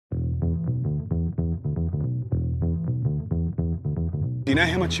Do you know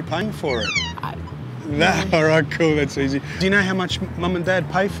how much you're paying for it? No, all right, cool, that's easy. Do you know how much Mum and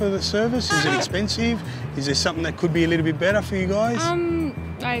Dad pay for the service? Is it expensive? Is there something that could be a little bit better for you guys?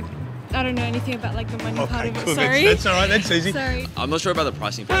 I don't know anything about like the money part of it, cool. sorry. That's all right, that's easy. Sorry. I'm not sure about the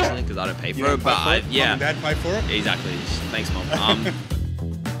pricing personally because I don't pay for it, but yeah. Mum and Dad pay for it? Exactly. Thanks, Mum.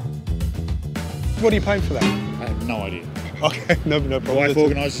 What are you paying for that? I have no idea. Okay, no problem. My wife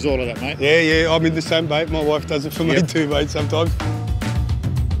organises all of that, mate. Yeah, I'm in the same boat. My wife does it for me too, mate, sometimes.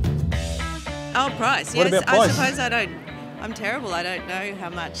 Oh, price. What Yes, about price? I suppose I'm terrible. I don't know how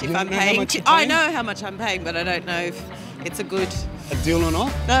much. You don't know how much you're paying? I know how much I'm paying, but I don't know if it's a good deal or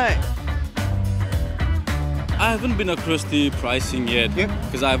not? No. I haven't been across the pricing yet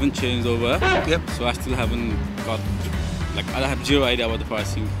because I haven't changed over. So I still haven't got, like, I have zero idea about the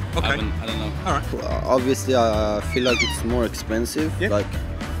pricing. Okay. I don't know. All right. Obviously, I feel like it's more expensive, like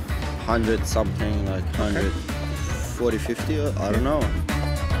 100 something, like 140, 50, I don't know.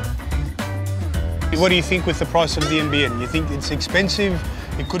 What do you think with the price of the NBN? You think it's expensive?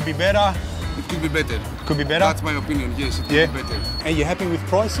 It could be better? It could be better. Could be better? That's my opinion, yes, it could be better. Are you happy with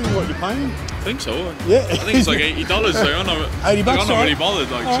pricing, what you're paying? I think so. Yeah. I think it's like $80, so I'm not, $80 I'm not really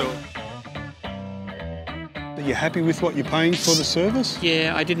bothered, like, so. Are you happy with what you're paying for the service?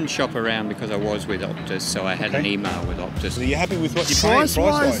 Yeah, I didn't shop around because I was with Optus, so I had an email with Optus. Are you happy with what you're paying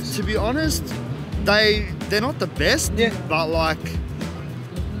price-wise? To be honest, they're not the best, but like,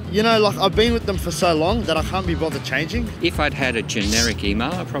 you know, like I've been with them for so long that I can't be bothered changing. If I'd had a generic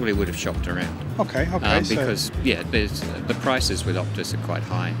email, I probably would have shopped around. Okay. Because, the prices with Optus are quite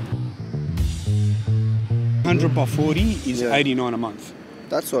high. 100 by 40 is $89 a month.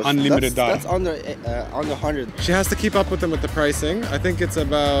 That's what unlimited data. That's under 100. She has to keep up with them with the pricing. I think it's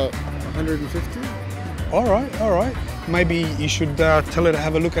about 150. All right. Maybe you should tell her to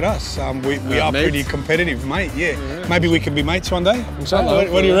have a look at us. We are pretty competitive, mate. Yeah. Maybe we can be mates one day.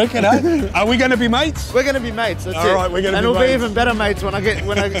 What do you reckon? Are we going to be mates? We're going to be mates. That's all right, we're going to be mates. And we'll be even better mates when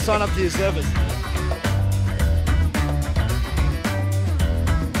I sign up to your service.